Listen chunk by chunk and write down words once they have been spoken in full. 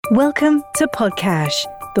Welcome to Podcash,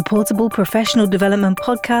 the portable professional development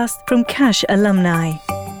podcast from Cash Alumni.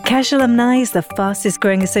 Cash Alumni is the fastest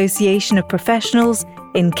growing association of professionals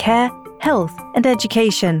in care, health, and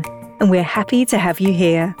education, and we're happy to have you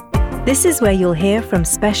here. This is where you'll hear from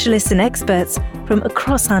specialists and experts from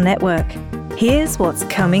across our network. Here's what's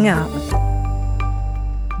coming up.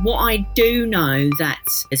 What I do know that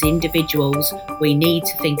as individuals, we need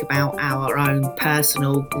to think about our own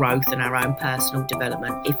personal growth and our own personal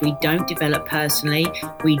development. If we don't develop personally,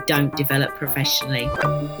 we don't develop professionally.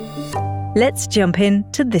 Let's jump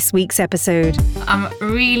in to this week's episode. I'm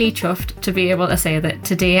really chuffed to be able to say that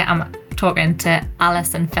today I'm talking to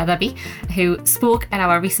Alison Featherbe, who spoke at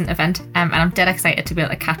our recent event, and I'm dead excited to be able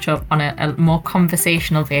to catch up on a more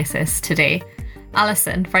conversational basis today.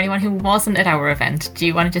 Alison, for anyone who wasn't at our event, do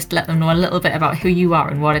you want to just let them know a little bit about who you are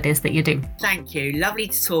and what it is that you do? Thank you. Lovely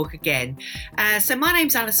to talk again. So my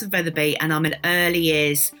name's Alison Featherbe and I'm an early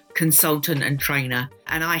years consultant and trainer,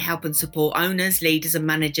 and I help and support owners, leaders and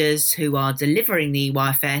managers who are delivering the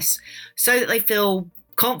EYFS so that they feel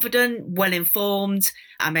confident, well-informed.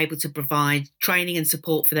 I'm able to provide training and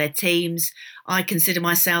support for their teams. I consider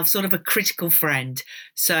myself sort of a critical friend.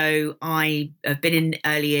 So I have been in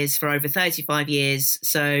early years for over 35 years.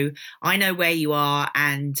 So I know where you are,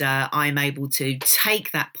 and I'm able to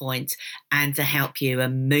take that point and to help you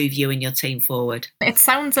and move you and your team forward. It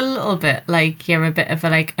sounds a little bit like you're a bit of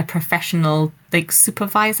a professional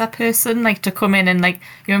supervisor person, to come in and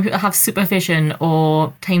when people have supervision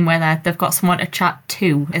or time where they've got someone to chat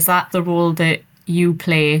to. Is that the role that you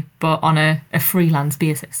play, but on a freelance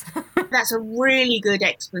basis? That's a really good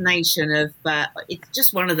explanation of it's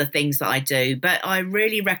just one of the things that I do. But I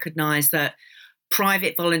really recognise that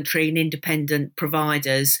private, voluntary and independent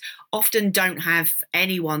providers often don't have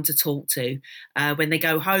anyone to talk to. When they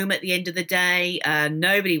go home at the end of the day,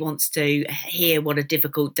 nobody wants to hear what a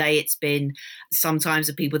difficult day it's been. Sometimes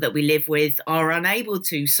the people that we live with are unable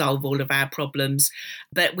to solve all of our problems,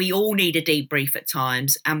 but we all need a debrief at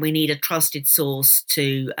times, and we need a trusted source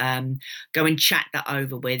to go and chat that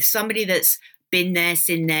over with. Somebody that's been there,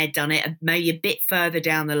 seen there, done it, maybe a bit further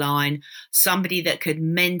down the line, somebody that could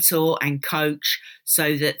mentor and coach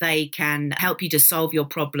so that they can help you to solve your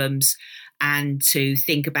problems and to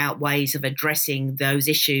think about ways of addressing those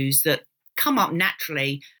issues that come up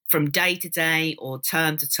naturally from day to day or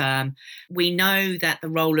term to term. We know that the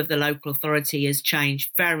role of the local authority has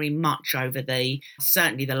changed very much over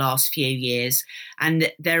certainly the last few years,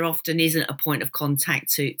 and there often isn't a point of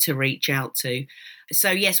contact to reach out to. So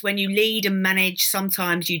yes, when you lead and manage,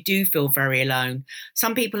 sometimes you do feel very alone.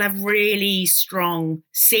 Some people have really strong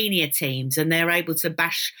senior teams and they're able to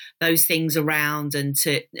bash those things around and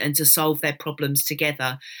to solve their problems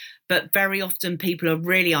together. But very often people are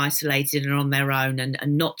really isolated and on their own and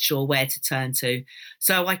not sure where to turn to.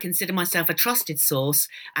 So I consider myself a trusted source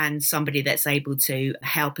and somebody that's able to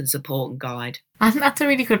help and support and guide. I think that's a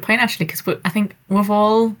really good point, actually, because I think we've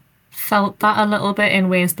all felt that a little bit in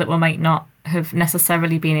ways that we might not have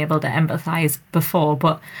necessarily been able to empathise before.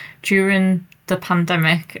 But during the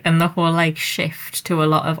pandemic and the whole shift to a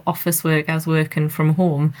lot of office workers working from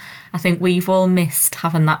home, I think we've all missed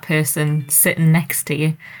having that person sitting next to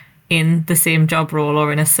you in the same job role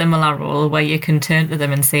or in a similar role where you can turn to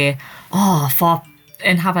them and say,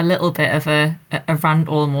 and have a little bit of a rant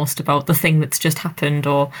almost about the thing that's just happened,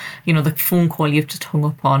 or the phone call you've just hung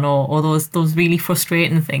up on, or those really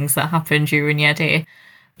frustrating things that happen during your day.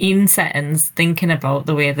 In settings, thinking about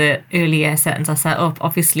the way that earlier settings are set up,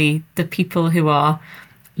 obviously the people who are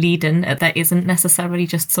leading, there isn't necessarily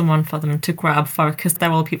just someone for them to grab for, because they're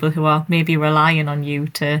all people who are maybe relying on you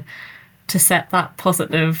to set that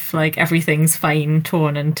positive, everything's fine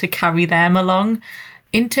tone and to carry them along.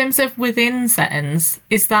 In terms of within settings,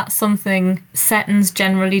 is that something settings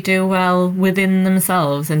generally do well within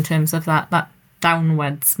themselves in terms of that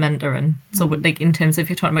downwards mentoring? So in terms of,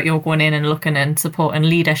 you're talking about you're going in and looking and supporting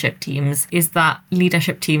leadership teams, is that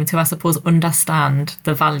leadership team to, I suppose, understand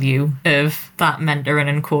the value of that mentoring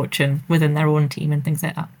and coaching within their own team and things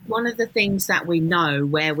like that? One of the things that we know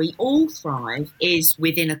where we all thrive is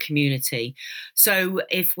within a community. So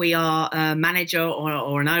if we are a manager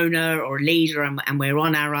or an owner or a leader and we're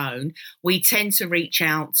on our own, we tend to reach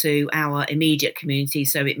out to our immediate community.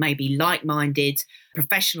 So it may be like-minded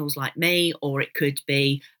professionals like me, or it could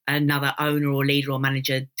be another owner or leader or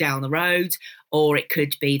manager down the road, or it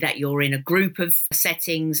could be that you're in a group of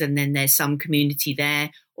settings and then there's some community there,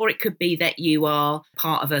 or it could be that you are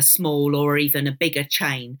part of a small or even a bigger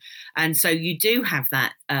chain. And so you do have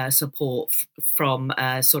that support from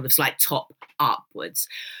sort of like top upwards.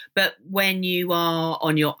 But when you are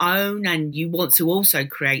on your own and you want to also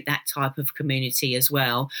create that type of community as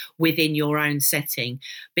well within your own setting,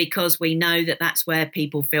 because we know that that's where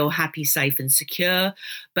people feel happy, safe and secure.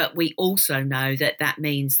 But we also know that that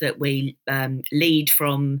means that we lead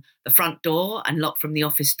from the front door and lock from the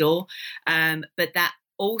office door. But that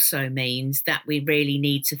also means that we really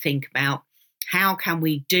need to think about how can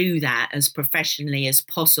we do that as professionally as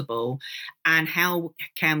possible, and how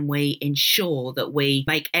can we ensure that we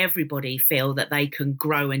make everybody feel that they can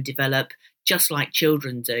grow and develop just like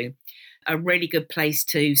children do. A really good place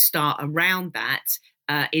to start around that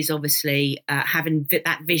is obviously having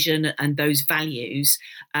that vision and those values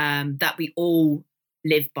that we all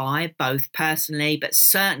live by, both personally but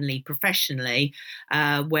certainly professionally,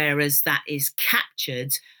 whereas that is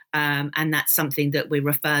captured and that's something that we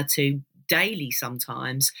refer to daily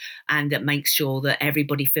sometimes, and that makes sure that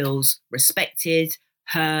everybody feels respected,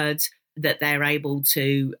 heard, that they're able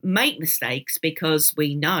to make mistakes, because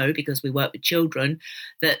we know, because we work with children,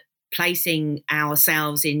 that placing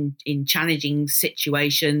ourselves in challenging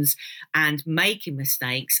situations and making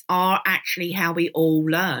mistakes are actually how we all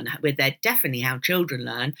learn. They're definitely how children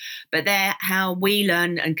learn, but they're how we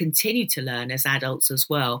learn and continue to learn as adults as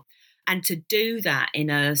well. And to do that in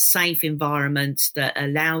a safe environment that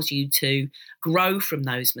allows you to grow from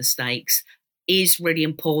those mistakes is really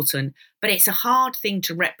important. But it's a hard thing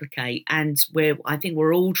to replicate. And I think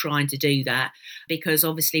we're all trying to do that, because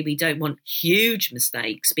obviously we don't want huge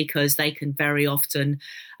mistakes, because they can very often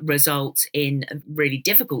result in really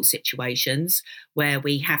difficult situations where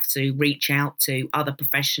we have to reach out to other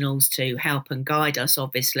professionals to help and guide us,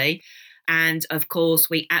 obviously. And of course,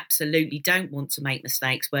 we absolutely don't want to make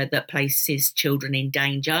mistakes where that places children in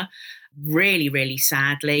danger. Really, really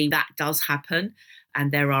sadly, that does happen.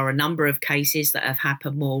 And there are a number of cases that have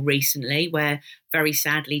happened more recently where very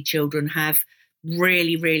sadly children have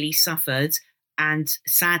really, really suffered and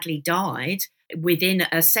sadly died within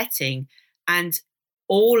a setting. And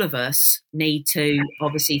all of us need to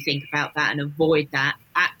obviously think about that and avoid that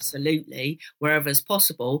absolutely wherever is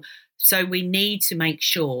possible. So we need to make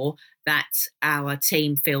sure that our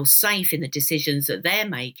team feels safe in the decisions that they're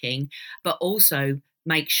making, but also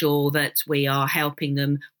make sure that we are helping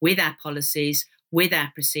them with our policies, with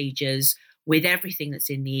our procedures, with everything that's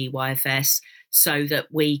in the EYFS, so that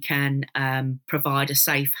we can provide a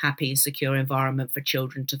safe, happy and secure environment for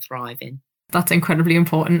children to thrive in. That's incredibly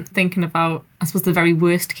important. Thinking about, I suppose, the very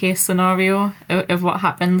worst case scenario of what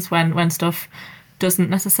happens when stuff doesn't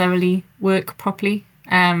necessarily work properly.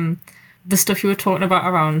 The stuff you were talking about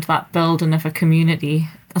around that building of a community,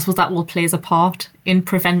 I suppose that all plays a part in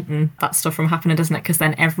preventing that stuff from happening, doesn't it? Because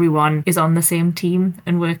then everyone is on the same team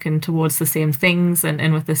and working towards the same things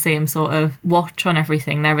and with the same sort of watch on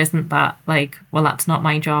everything. There isn't that like, well, that's not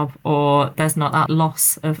my job, or there's not that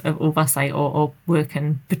loss of oversight or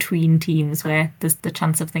working between teams where there's the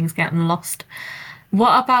chance of things getting lost.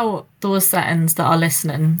 What about those settings that are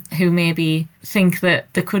listening who maybe think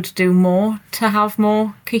that they could do more to have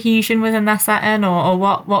more cohesion within their setting, or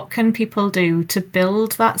what can people do to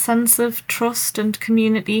build that sense of trust and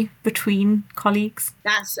community between colleagues?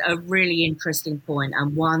 That's a really interesting point,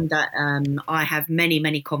 and one that I have many,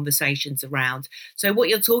 many conversations around. So what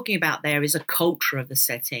you're talking about there is a culture of the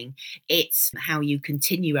setting. It's how you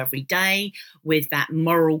continue every day with that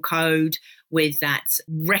moral code, with that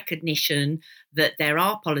recognition that there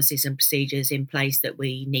are policies and procedures in place that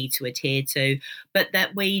we need to adhere to, but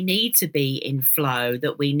that we need to be in flow,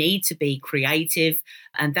 that we need to be creative,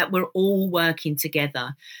 and that we're all working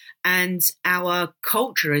together. And our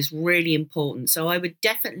culture is really important. So I would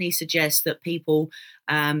definitely suggest that people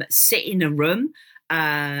sit in a room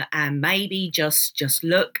and maybe just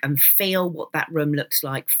look and feel what that room looks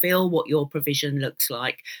like, feel what your provision looks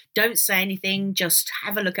like. Don't say anything, just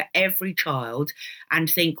have a look at every child and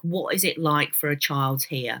think, what is it like for a child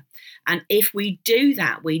here? And if we do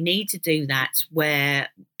that, we need to do that where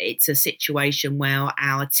it's a situation where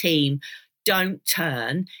our team don't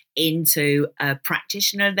turn into a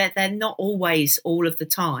practitioner, that they're not always all of the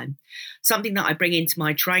time. Something that I bring into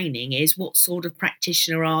my training is, what sort of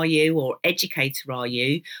practitioner are you or educator are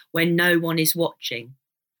you when no one is watching?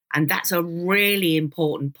 And that's a really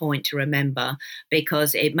important point to remember,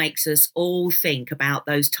 because it makes us all think about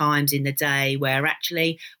those times in the day where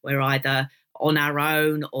actually we're either on our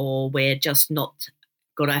own, or we're just not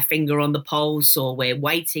got our finger on the pulse, or we're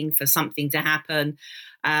waiting for something to happen.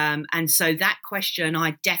 And so that question,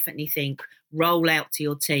 I definitely think roll out to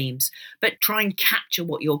your teams, but try and capture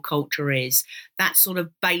what your culture is. That sort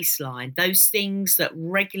of baseline, those things that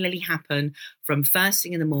regularly happen from first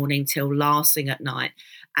thing in the morning till last thing at night.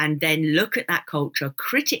 And then look at that culture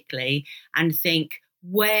critically and think,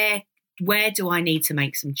 where do I need to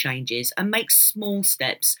make some changes, and make small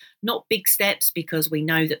steps, not big steps, because we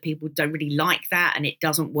know that people don't really like that and it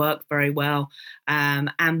doesn't work very well.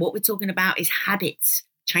 And what we're talking about is habits,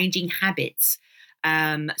 changing habits.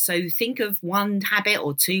 So think of one habit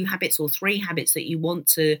or two habits or three habits that you want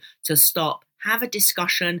to stop. Have a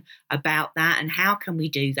discussion about that and how can we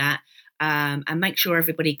do that, and make sure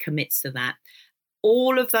everybody commits to that.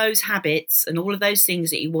 All of those habits and all of those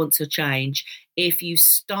things that you want to change, if you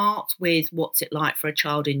start with what's it like for a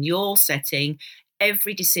child in your setting,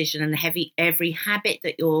 every decision and every habit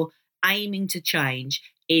that you're aiming to change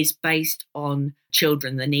is based on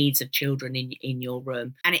children, the needs of children in your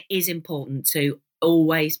room. And it is important to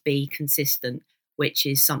always be consistent, which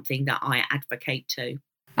is something that I advocate too.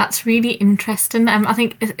 That's really interesting. I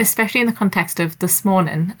think especially in the context of this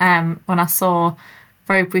morning, when I saw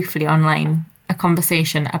very briefly online a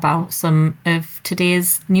conversation about some of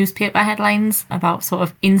today's newspaper headlines about sort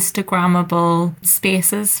of Instagrammable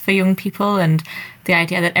spaces for young people, and the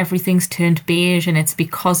idea that everything's turned beige and it's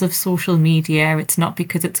because of social media, it's not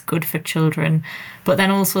because it's good for children. But then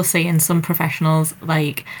also seeing some professionals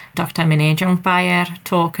like Dr. Minnie Junkbayer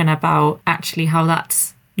talking about actually how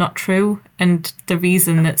that's not true, and the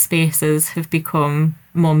reason that spaces have become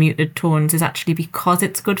more muted tones is actually because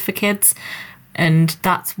it's good for kids. And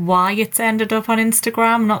that's why it's ended up on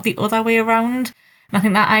Instagram, not the other way around. And I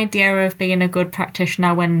think that idea of being a good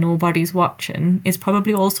practitioner when nobody's watching is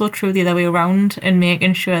probably also true the other way around, and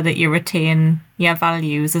making sure that you retain your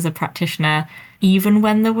values as a practitioner even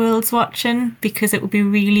when the world's watching, because it would be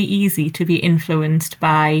really easy to be influenced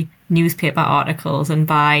by newspaper articles and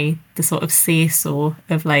by the sort of say-so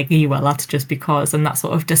of like, well, that's just because, and that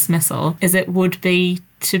sort of dismissal, as it would be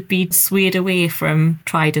to be swayed away from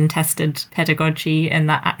tried and tested pedagogy and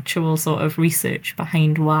that actual sort of research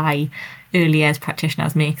behind why early years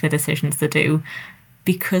practitioners make the decisions they do,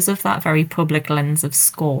 because of that very public lens of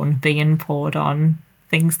scorn being poured on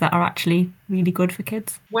things that are actually really good for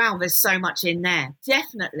kids. Wow, there's so much in there.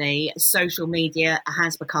 Definitely, social media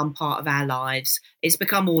has become part of our lives. It's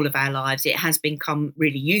become all of our lives. It has become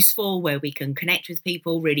really useful, where we can connect with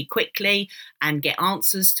people really quickly and get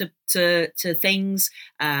answers to things.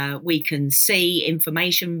 We can see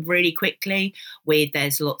information really quickly.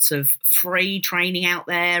 There's lots of free training out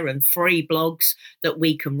there and free blogs that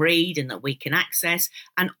we can read and that we can access.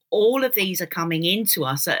 And all of these are coming into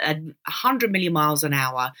us at 100 million miles an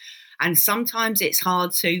hour. And sometimes it's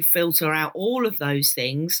hard to filter out all of those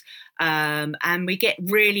things. And we get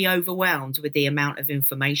really overwhelmed with the amount of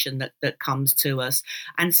information that comes to us.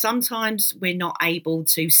 And sometimes we're not able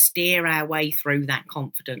to steer our way through that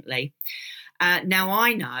confidently. Now,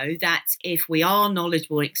 I know that if we are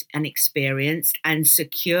knowledgeable and experienced and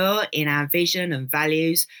secure in our vision and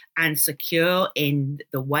values, and secure in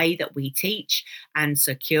the way that we teach, and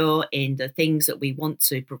secure in the things that we want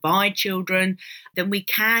to provide children, then we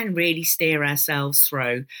can really steer ourselves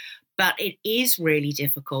through. But it is really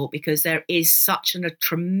difficult because there is such a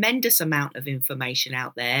tremendous amount of information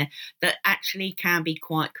out there that actually can be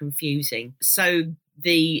quite confusing. So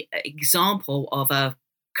the example of a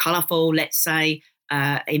colourful, let's say,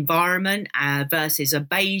 environment versus a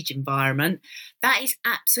beige environment, that is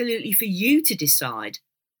absolutely for you to decide,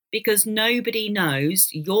 because nobody knows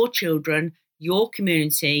your children, your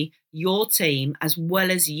community, your team as well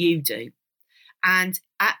as you do. And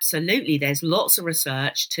absolutely, there's lots of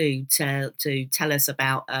research to tell us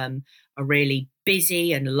about a really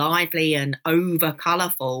busy and lively and over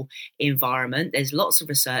colourful environment. There's lots of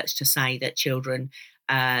research to say that children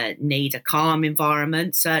need a calm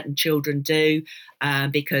environment. Certain children do,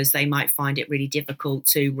 because they might find it really difficult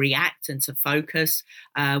to react and to focus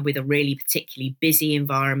with a really particularly busy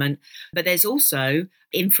environment. But there's also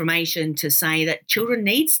information to say that children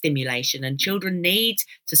need stimulation, and children need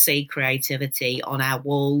to see creativity on our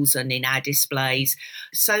walls and in our displays,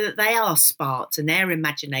 so that they are sparked and their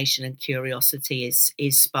imagination and curiosity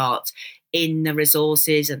is sparked in the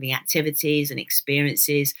resources and the activities and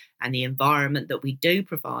experiences and the environment that we do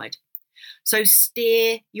provide. So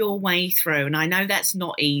steer your way through. And I know that's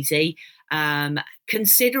not easy.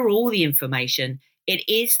 Consider all the information. It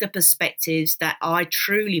is the perspectives that I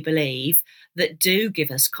truly believe that do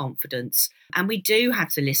give us confidence. And we do have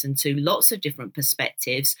to listen to lots of different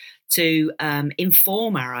perspectives to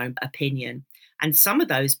inform our own opinion. And some of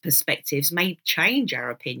those perspectives may change our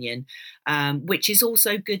opinion, which is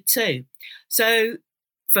also good too. So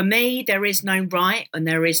for me, there is no right and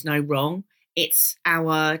there is no wrong. It's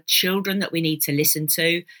our children that we need to listen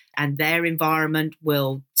to, and their environment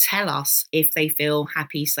will tell us if they feel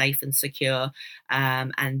happy, safe and secure,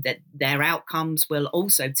 and that their outcomes will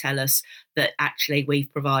also tell us that actually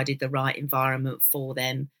we've provided the right environment for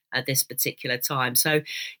them at this particular time. So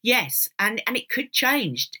yes, and it could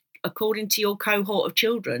change according to your cohort of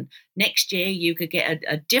children. Next year, you could get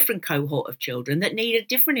a different cohort of children that need a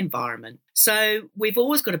different environment. So we've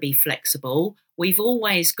always got to be flexible. We've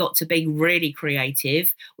always got to be really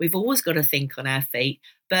creative. We've always got to think on our feet.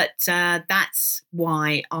 But that's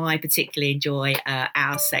why I particularly enjoy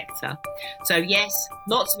our sector. So yes,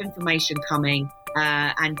 lots of information coming,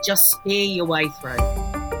 and just steer your way through.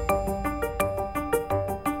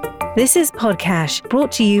 This is Podcash,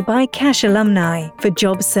 brought to you by Cash Alumni. For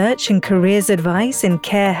job search and careers advice in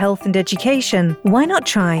care, health and education, why not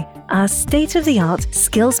try our state-of-the-art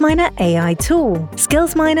SkillsMiner AI tool?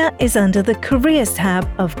 SkillsMiner is under the Careers tab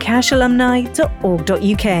of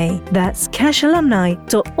cashalumni.org.uk. That's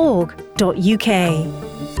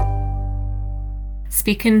cashalumni.org.uk.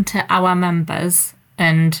 Speaking to our members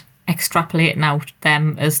and extrapolating out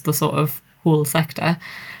them as the sort of whole sector,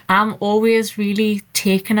 I'm always really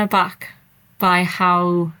taken aback by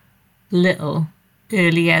how little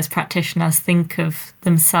early years practitioners think of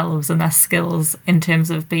themselves and their skills in terms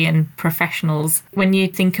of being professionals. When you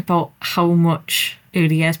think about how much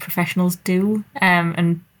early years professionals do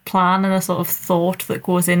and plan, and the sort of thought that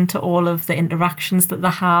goes into all of the interactions that they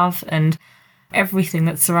have and everything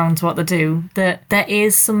that surrounds what they do, that there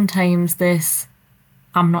is sometimes this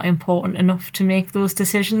I'm not important enough to make those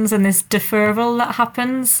decisions, and this deferral that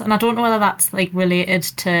happens. And I don't know whether that's like related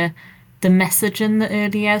to the messaging that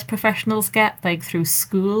early years professionals get, like through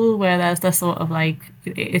school, where there's this sort of like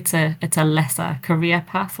it's a lesser career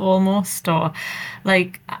path almost, or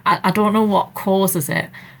like I don't know what causes it.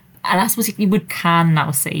 And I suppose you can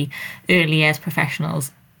now see early years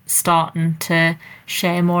professionals starting to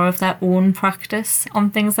share more of their own practice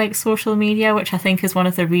on things like social media, which I think is one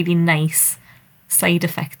of the really nice side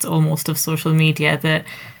effects almost of social media, that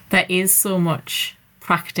there is so much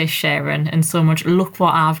practice sharing and so much look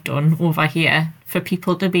what I've done over here, for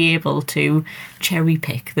people to be able to cherry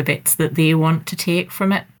pick the bits that they want to take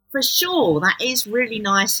from it. For sure, that is really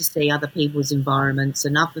nice to see other people's environments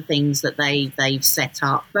and other things that they've set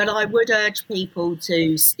up. But I would urge people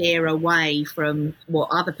to steer away from what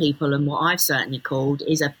other people, and what I've certainly called,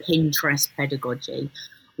 is a Pinterest pedagogy,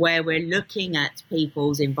 where we're looking at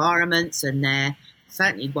people's environments, and they're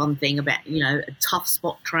certainly one thing about, tough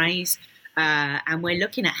spot trays. And we're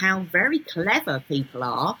looking at how very clever people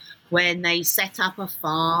are when they set up a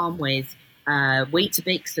farm with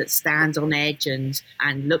Weetabix that stand on edge and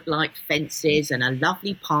look like fences, and a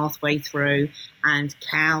lovely pathway through, and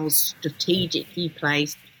cows strategically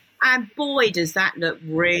placed. And boy, does that look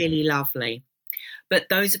really lovely. But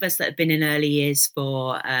those of us that have been in early years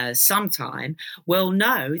for some time will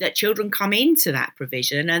know that children come into that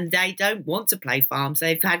provision and they don't want to play farms.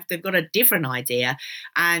 They've got a different idea,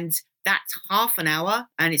 and that's half an hour,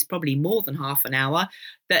 and it's probably more than half an hour,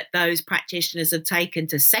 that those practitioners have taken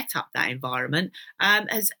to set up that environment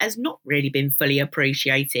has not really been fully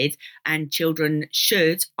appreciated. And children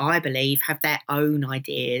should, I believe, have their own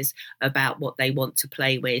ideas about what they want to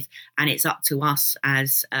play with. And it's up to us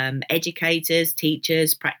as educators,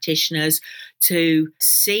 teachers, practitioners to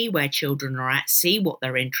see where children are at, see what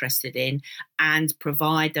they're interested in, and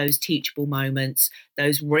provide those teachable moments,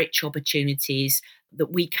 those rich opportunities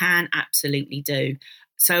that we can absolutely do.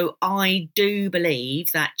 So I do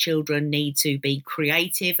believe that children need to be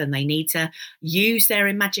creative, and they need to use their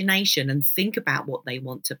imagination and think about what they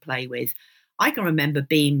want to play with. I can remember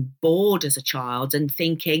being bored as a child and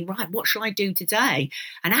thinking, right, what shall I do today?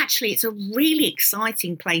 And actually, it's a really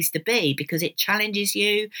exciting place to be, because it challenges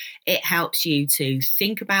you. It helps you to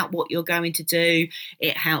think about what you're going to do.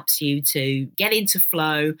 It helps you to get into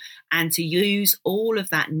flow and to use all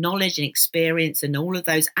of that knowledge and experience and all of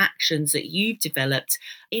those actions that you've developed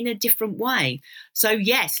in a different way. So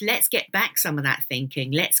yes, let's get back some of that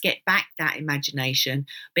thinking. Let's get back that imagination,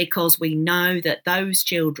 because we know that those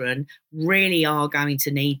children really are going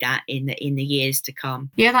to need that in the years to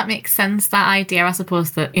come. Yeah, that makes sense. That idea, I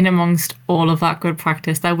suppose, that in amongst all of that good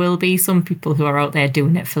practice, there will be some people who are out there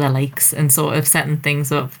doing it for the likes and sort of setting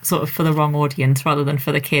things up sort of for the wrong audience rather than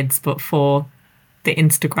for the kids, but for the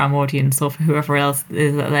Instagram audience or for whoever else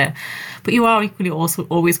is there. But you are equally also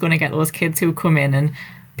always going to get those kids who come in and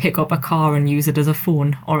pick up a car and use it as a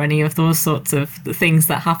phone, or any of those sorts of things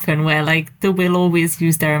that happen where like they will always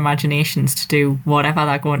use their imaginations to do whatever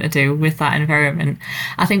they're going to do with that environment.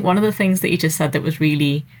 I think one of the things that you just said that was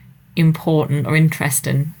really important or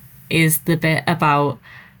interesting is the bit about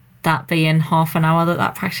that being half an hour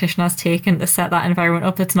that practitioner has taken to set that environment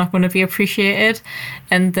up, it's not going to be appreciated.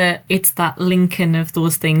 And that it's that linking of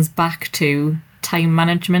those things back to time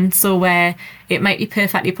management. So where it might be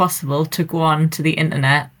perfectly possible to go on to the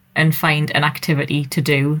internet and find an activity to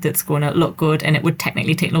do that's going to look good and it would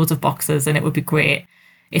technically tick loads of boxes and it would be great.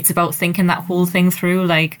 It's about thinking that whole thing through,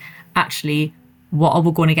 like, actually, what are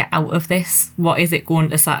we going to get out of this? What is it going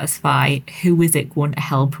to satisfy? Who is it going to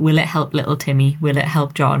help? Will it help little Timmy? Will it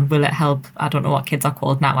help John? Will it help, I don't know what kids are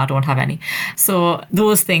called now, I don't have any. So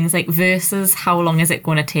those things, like, versus how long is it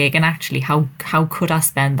going to take, and actually how could I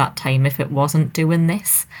spend that time if it wasn't doing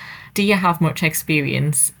this? Do you have much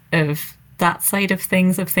experience of that side of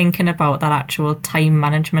things, of thinking about that actual time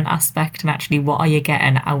management aspect and actually what are you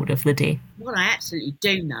getting out of the day? What I absolutely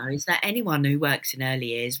do know is that anyone who works in early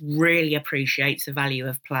years really appreciates the value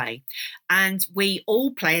of play. And we all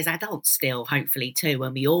play as adults still, hopefully too,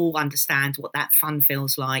 and we all understand what that fun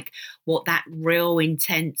feels like, what that real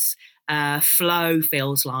intense flow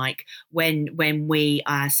feels like when we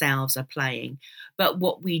ourselves are playing. But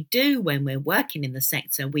what we do when we're working in the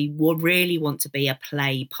sector, we really want to be a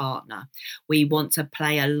play partner. We want to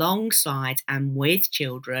play alongside and with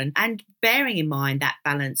children, and bearing in mind that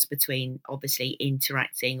balance between obviously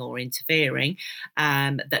interacting or interfering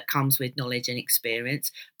that comes with knowledge and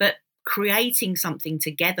experience. But creating something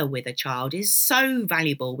together with a child is so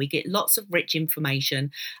valuable. We get lots of rich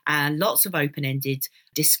information and lots of open-ended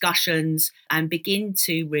discussions and begin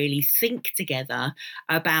to really think together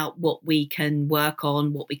about what we can work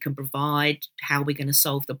on, what we can provide, how we're going to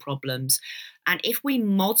solve the problems. And if we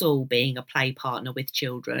model being a play partner with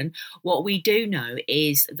children, what we do know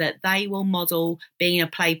is that they will model being a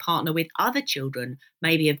play partner with other children,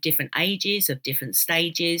 maybe of different ages, of different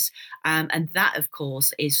stages. And that, of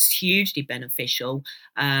course, is hugely beneficial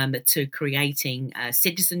to creating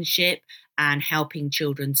citizenship and helping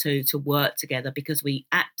children to work together, because we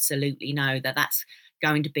absolutely know that that's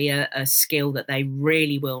going to be a skill that they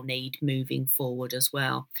really will need moving forward as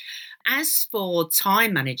well. As for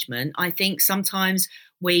time management, I think sometimes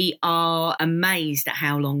we are amazed at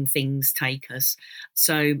how long things take us.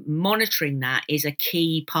 So monitoring that is a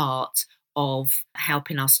key part of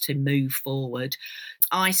helping us to move forward.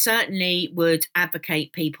 I certainly would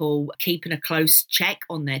advocate people keeping a close check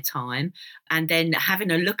on their time and then having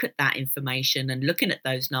a look at that information and looking at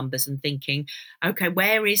those numbers and thinking, okay,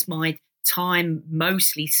 where is my time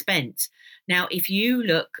mostly spent? Now, if you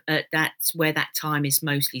look at that, where that time is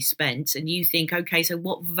mostly spent, and you think, okay, so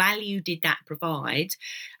what value did that provide?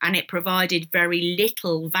 And it provided very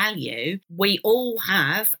little value. We all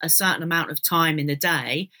have a certain amount of time in the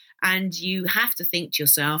day, and you have to think to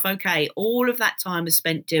yourself, okay, all of that time was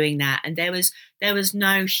spent doing that, and there was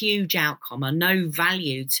no huge outcome or no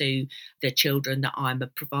value to the children that I'm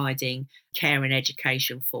providing care and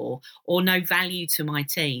education for, or no value to my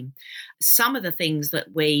team. Some of the things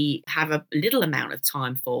that we have a little amount of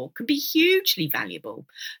time for can be hugely valuable.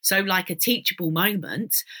 So like a teachable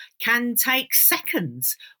moment can take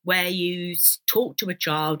seconds, where you talk to a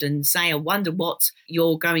child and say, I wonder what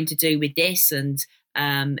you're going to do with this, and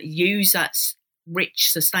use that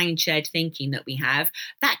rich, sustained shared thinking that we have.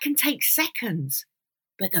 That can take seconds,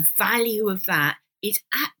 but the value of that is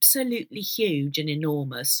absolutely huge and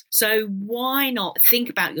enormous. So why not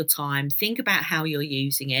think about your time, think about how you're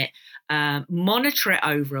using it, monitor it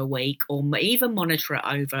over a week, or even monitor it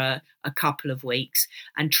over a couple of weeks,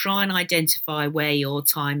 and try and identify where your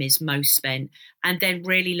time is most spent, and then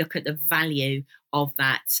really look at the value of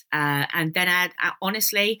that. And then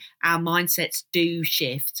honestly, our mindsets do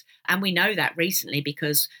shift. And we know that recently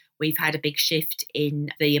because we've had a big shift in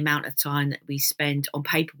the amount of time that we spend on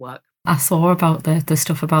paperwork. I saw about the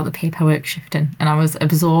stuff about the paperwork shifting, and I was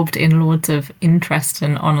absorbed in loads of interest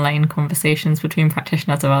and online conversations between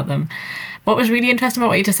practitioners about them. What was really interesting about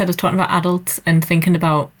what you just said was talking about adults and thinking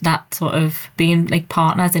about that sort of being like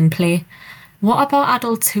partners in play. What about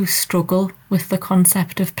adults who struggle with the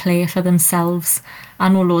concept of play for themselves? I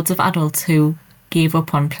know loads of adults who gave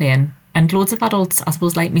up on playing, and loads of adults, I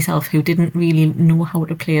suppose, like myself, who didn't really know how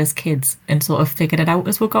to play as kids and sort of figured it out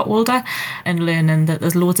as we got older, and learning that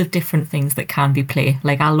there's loads of different things that can be play.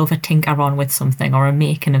 Like I love a tinker on with something, or a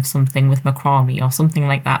making of something with macrame or something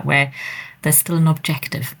like that, where there's still an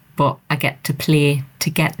objective, but I get to play to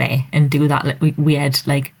get there and do that weird,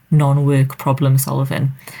 like non-work problem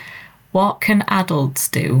solving. What can adults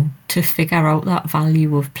do to figure out that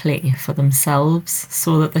value of play for themselves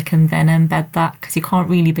so that they can then embed that? Because you can't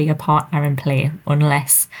really be a partner in play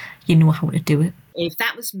unless you know how to do it. If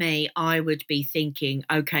that was me, I would be thinking,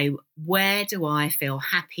 okay, where do I feel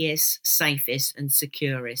happiest, safest and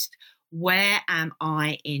securest? Where am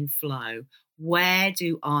I in flow? where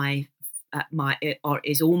do I or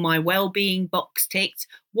is all my well-being box ticked?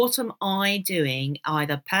 What am I doing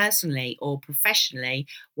either personally or professionally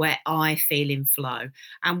where I feel in flow?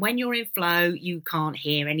 And when you're in flow, you can't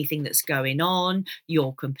hear anything that's going on.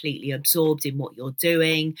 You're completely absorbed in what you're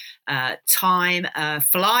doing. Time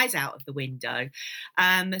flies out of the window.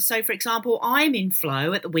 So, for example, I'm in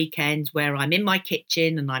flow at the weekend where I'm in my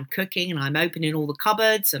kitchen and I'm cooking and I'm opening all the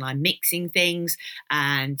cupboards and I'm mixing things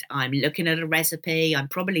and I'm looking at a recipe. I'm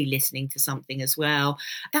probably listening to something as well.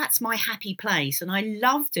 That's my happy place. And I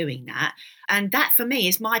love doing that. And that for me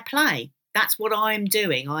is my play. That's what I'm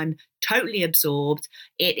doing. I'm totally absorbed.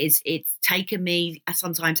 It's taken me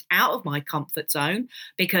sometimes out of my comfort zone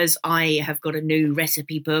because I have got a new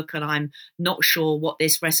recipe book and I'm not sure what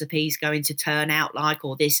this recipe is going to turn out like,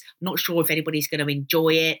 or I'm not sure if anybody's going to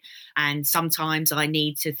enjoy it. And sometimes I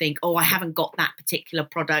need to think, oh, I haven't got that particular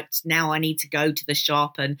product. Now I need to go to the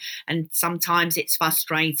shop. And sometimes it's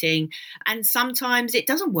frustrating and sometimes it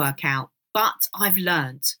doesn't work out. But I've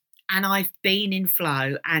learned and I've been in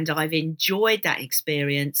flow and I've enjoyed that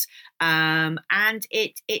experience. And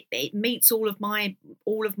it meets all of my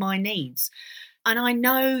needs. And I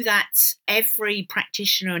know that every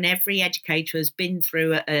practitioner and every educator has been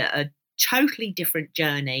through a totally different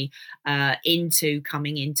journey into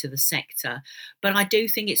coming into the sector. But I do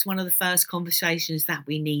think it's one of the first conversations that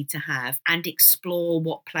we need to have and explore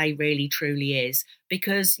what play really truly is.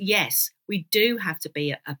 Because yes, we do have to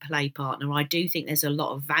be a play partner. I do think there's a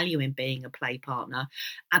lot of value in being a play partner,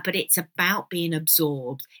 but it's about being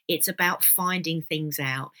absorbed. It's about finding things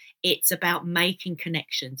out. It's about making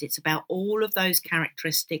connections. It's about all of those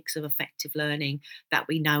characteristics of effective learning that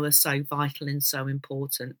we know are so vital and so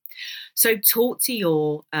important. So talk to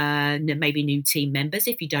your maybe new team members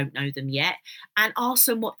if you don't know them yet, and ask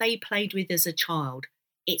them what they played with as a child.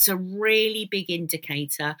 It's a really big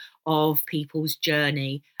indicator of people's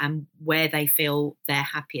journey and where they feel they're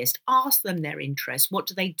happiest. Ask them their interests. What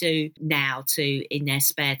do they do now in their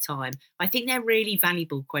spare time? I think they're really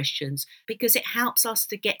valuable questions because it helps us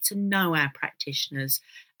to get to know our practitioners.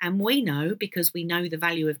 And we know, because we know the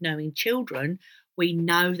value of knowing children, we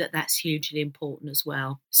know that that's hugely important as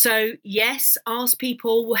well. So yes, ask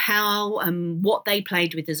people what they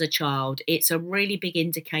played with as a child. It's a really big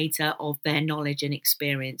indicator of their knowledge and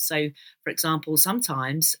experience. So, for example,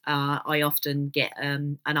 sometimes I often get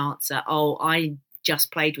an answer, oh, I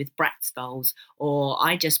just played with Bratz dolls, or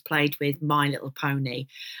I just played with My Little Pony.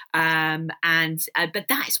 But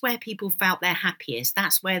that's where people felt their happiest.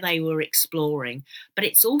 That's where they were exploring. But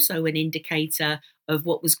it's also an indicator of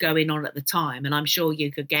what was going on at the time. And I'm sure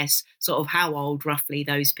you could guess sort of how old roughly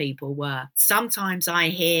those people were. Sometimes I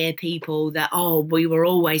hear people that, oh, we were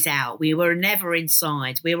always out. We were never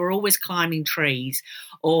inside. We were always climbing trees.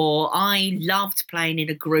 Or I loved playing in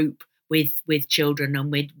a group with children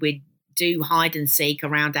and we'd do hide and seek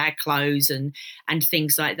around our clothes and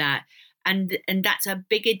things like that. And that's a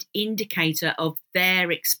big indicator of their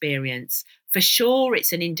experience. For sure,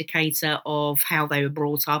 it's an indicator of how they were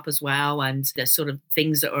brought up as well and the sort of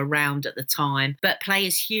things that were around at the time. But play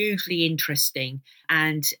is hugely interesting.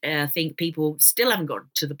 And I think people still haven't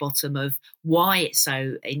got to the bottom of why it's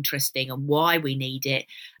so interesting and why we need it.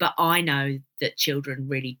 But I know that children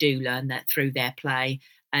really do learn that through their play.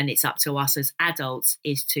 And it's up to us as adults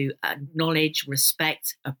is to acknowledge,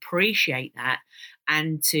 respect, appreciate that,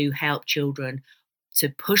 and to help children to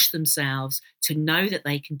push themselves, to know that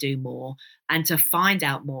they can do more and to find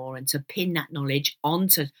out more and to pin that knowledge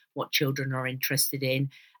onto what children are interested in.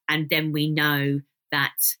 And then we know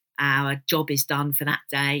that our job is done for that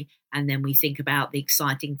day. And then we think about the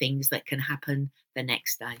exciting things that can happen the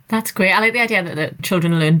next day. That's great. I like the idea that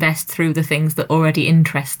children learn best through the things that already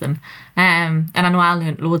interest them. And I know I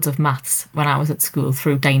learned loads of maths when I was at school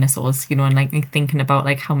through dinosaurs, and like thinking about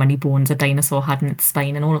like how many bones a dinosaur had in its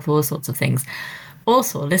spine and all of those sorts of things.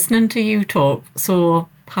 Also, listening to you talk so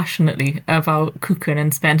passionately about cooking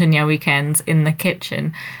and spending your weekends in the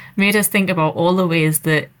kitchen made us think about all the ways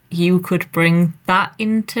that you could bring that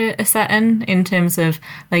into a setting in terms of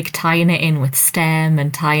like tying it in with STEM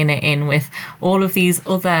and tying it in with all of these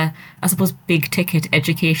other, I suppose, big ticket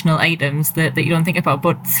educational items that you don't think about,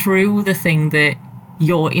 but through the thing that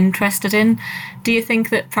you're interested in. Do you think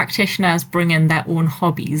that practitioners bringing their own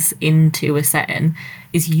hobbies into a setting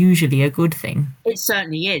is usually a good thing. It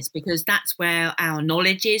certainly is, because that's where our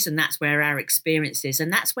knowledge is, and that's where our experience is,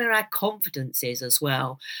 and that's where our confidence is as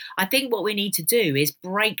well. I think what we need to do is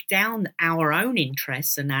break down our own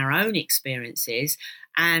interests and our own experiences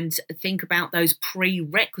and think about those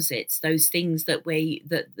prerequisites, those things that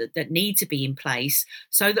that need to be in place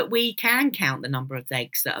so that we can count the number of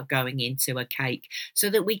eggs that are going into a cake, so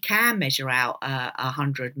that we can measure out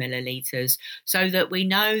 100 millilitres, so that we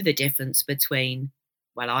know the difference between,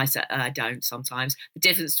 well, I don't sometimes, the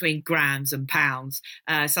difference between grams and pounds.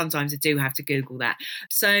 Sometimes I do have to Google that.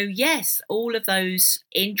 So yes, all of those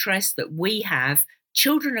interests that we have,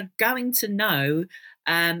 children are going to know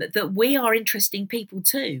that we are interesting people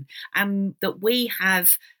too, and that we have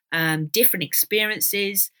different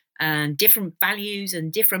experiences and different values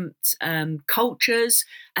and different cultures,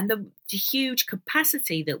 and the huge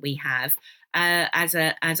capacity that we have as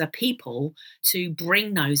a people to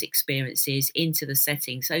bring those experiences into the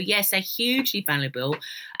setting. So yes, they're hugely valuable,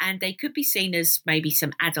 and they could be seen as maybe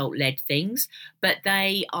some adult-led things, but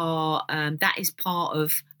they are that is part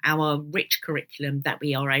of our rich curriculum that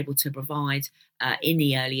we are able to provide in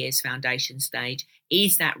the early years foundation stage,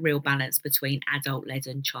 is that real balance between adult-led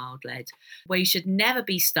and child-led. We should never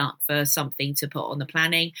be stuck for something to put on the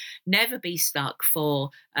planning, never be stuck for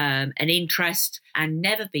an interest, and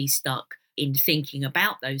never be stuck in thinking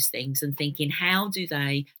about those things and thinking, how do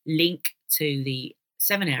they link to the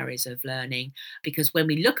 7 areas of learning? Because when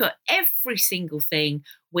we look at every single thing,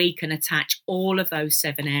 we can attach all of those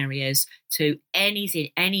 7 areas to any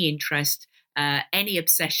interest, any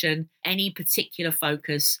obsession, any particular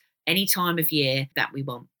focus, any time of year that we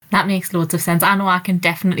want. That makes loads of sense. I know I can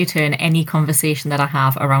definitely turn any conversation that I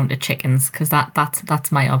have around to chickens, because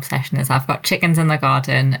that's my obsession. Is I've got chickens in the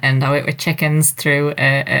garden, and I work with chickens through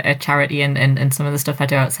a charity and some of the stuff I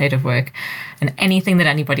do outside of work. And anything that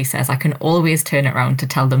anybody says, I can always turn it around to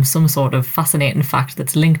tell them some sort of fascinating fact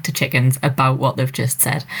that's linked to chickens about what they've just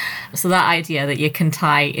said. So that idea that you can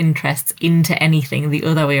tie interests into anything the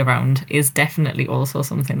other way around is definitely also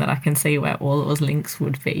something that I can see where all those links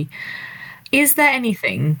would be. Is there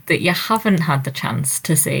anything that you haven't had the chance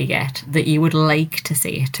to say yet that you would like to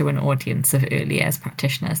say to an audience of early years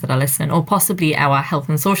practitioners that are listening, or possibly our health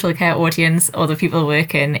and social care audience, or the people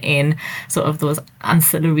working in sort of those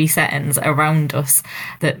ancillary settings around us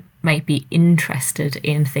that might be interested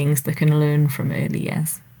in things they can learn from early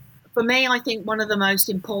years? For me, I think one of the most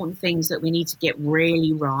important things that we need to get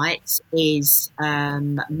really right is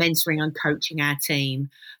mentoring and coaching our team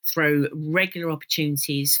through regular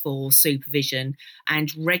opportunities for supervision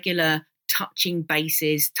and regular touching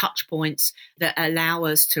bases, touch points that allow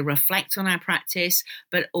us to reflect on our practice,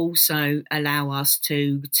 but also allow us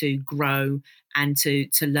to grow and to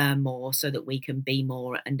learn more so that we can be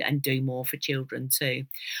more and do more for children too.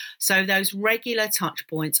 So those regular touch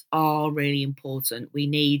points are really important. We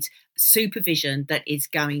need supervision that is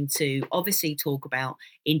going to obviously talk about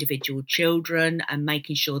individual children and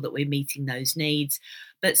making sure that we're meeting those needs.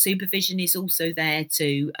 But supervision is also there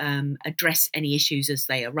to address any issues as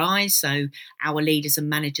they arise. So our leaders and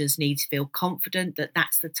managers need to feel confident that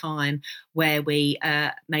that's the time where we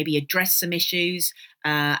maybe address some issues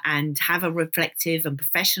and have a reflective and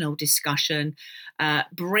professional discussion,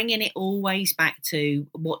 bringing it always back to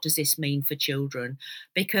what does this mean for children?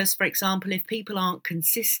 Because, for example, if people aren't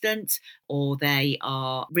consistent or they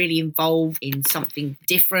are really involved in something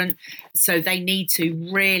different, so they need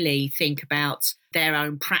to really think about their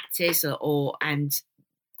own practice and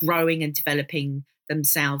growing and developing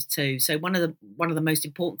themselves too. So one of the most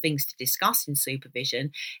important things to discuss in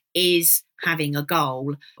supervision is having a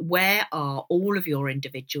goal. Where are all of your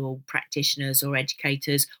individual practitioners or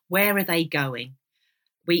educators? Where are they going?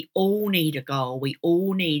 We all need a goal. We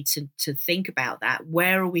all need to think about that.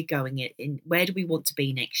 Where are we going in? Where do we want to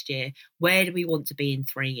be next year? Where do we want to be in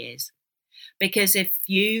 3 years? Because if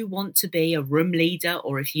you want to be a room leader,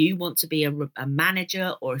 or if you want to be a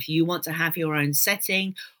manager, or if you want to have your own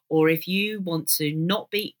setting, or if you want to not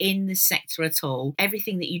be in the sector at all,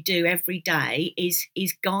 everything that you do every day is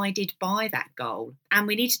guided by that goal. And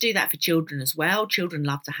we need to do that for children as well. Children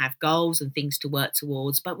love to have goals and things to work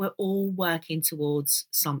towards, but we're all working towards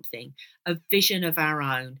something, a vision of our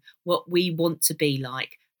own, what we want to be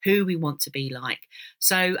like, who we want to be like.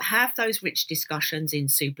 So have those rich discussions in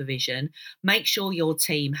supervision. Make sure your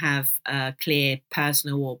team have clear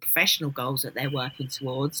personal or professional goals that they're working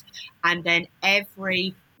towards. And then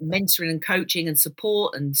every mentoring and coaching and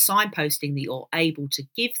support and signposting that you're able to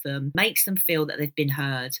give them makes them feel that they've been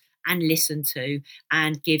heard and listened to,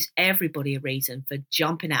 and gives everybody a reason for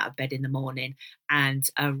jumping out of bed in the morning and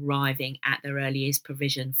arriving at their earliest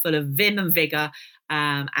provision, full of vim and vigour,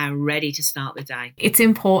 and ready to start the day. It's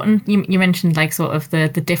important. You mentioned like sort of the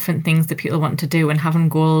different things that people want to do and having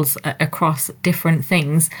goals across different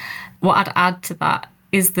things. What I'd add to that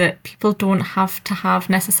is that people don't have to have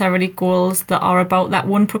necessarily goals that are about that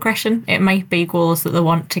one progression. It might be goals that they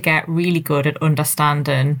want to get really good at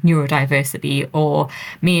understanding neurodiversity, or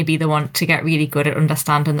maybe they want to get really good at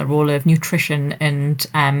understanding the role of nutrition and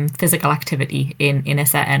physical activity in a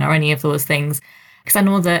setting, or any of those things. Because I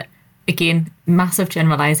know that, again, massive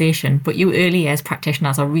generalisation, but you early years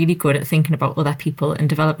practitioners are really good at thinking about other people and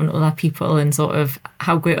developing other people and sort of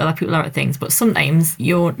how great other people are at things. But sometimes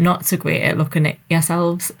you're not so great at looking at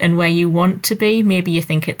yourselves and where you want to be. Maybe you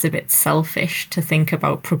think it's a bit selfish to think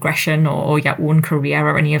about progression or your own career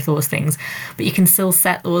or any of those things, but you can still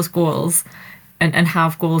set those goals and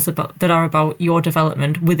have goals that are about your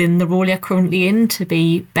development within the role you're currently in, to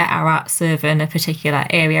be better at serving a particular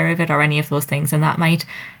area of it or any of those things. And that might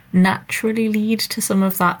naturally lead to some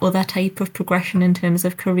of that other type of progression in terms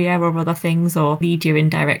of career or other things, or lead you in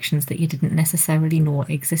directions that you didn't necessarily know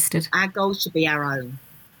existed. Our goals should be our own,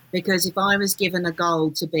 because if I was given a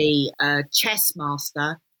goal to be a chess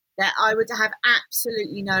master, that I would have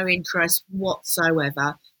absolutely no interest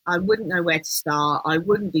whatsoever. I wouldn't know where to start. I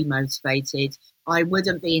wouldn't be motivated. I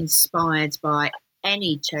wouldn't be inspired by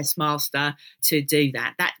any chess master to do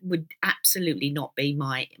that. That would absolutely not be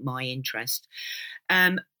my interest.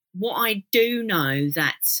 What I do know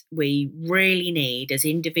that we really need as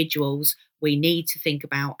individuals, we need to think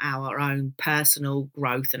about our own personal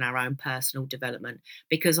growth and our own personal development,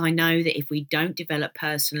 because I know that if we don't develop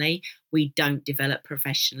personally, we don't develop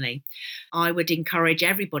professionally. I would encourage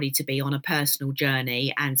everybody to be on a personal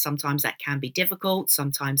journey, and sometimes that can be difficult,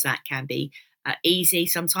 sometimes that can be easy,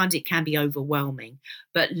 sometimes it can be overwhelming.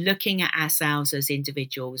 But looking at ourselves as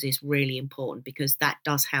individuals is really important, because that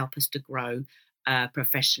does help us to grow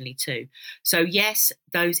professionally too. So yes,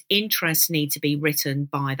 those interests need to be written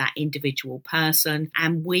by that individual person,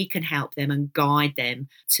 and we can help them and guide them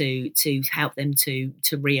to help them to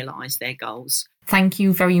realise their goals. Thank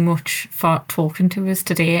you very much for talking to us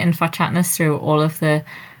today and for chatting us through all of the,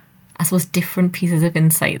 I suppose, different pieces of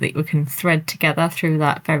insight that we can thread together through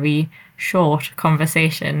that very short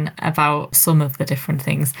conversation about some of the different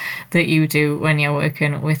things that you do when you're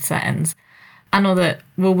working with settings. I know that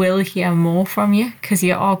we will hear more from you, because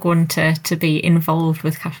you are going to be involved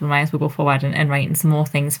with Cash Alumni as we go forward and writing some more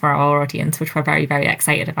things for our audience, which we're very, very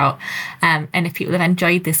excited about. And if people have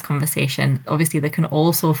enjoyed this conversation, obviously they can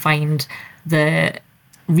also find the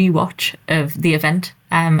rewatch of the event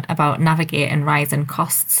about navigating rising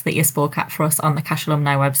costs that you spoke at for us on the Cash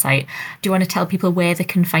Alumni website. Do you want to tell people where they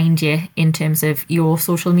can find you in terms of your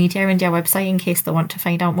social media and your website in case they want to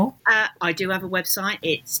find out more? I do have a website.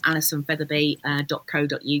 It's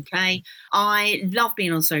alisonfeatherbe.co.uk. I love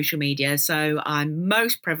being on social media, so I'm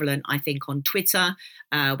most prevalent, I think, on Twitter,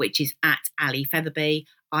 which is at Ali Featherbe.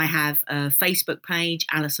 I have a Facebook page,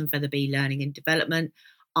 Alison Featherbe Learning and Development.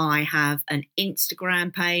 I have an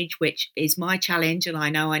Instagram page, which is my challenge, and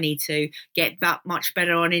I know I need to get that much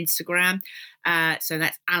better on Instagram. So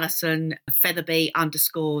that's Alison Featherbe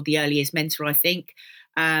 _ the earliest mentor, I think.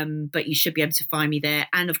 But you should be able to find me there.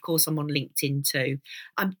 And of course, I'm on LinkedIn too.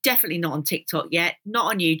 I'm definitely not on TikTok yet, not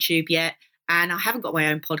on YouTube yet, and I haven't got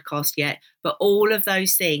my own podcast yet. But all of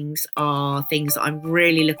those things are things that I'm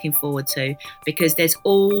really looking forward to, because there's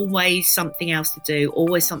always something else to do,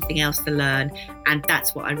 always something else to learn. And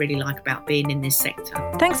that's what I really like about being in this sector.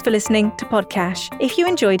 Thanks for listening to Podcash. If you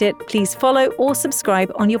enjoyed it, please follow or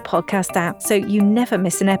subscribe on your podcast app so you never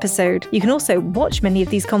miss an episode. You can also watch many of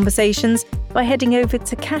these conversations by heading over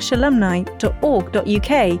to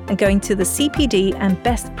cashalumni.org.uk and going to the CPD and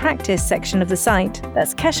best practice section of the site.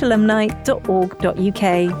 That's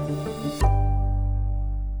cashalumni.org.uk.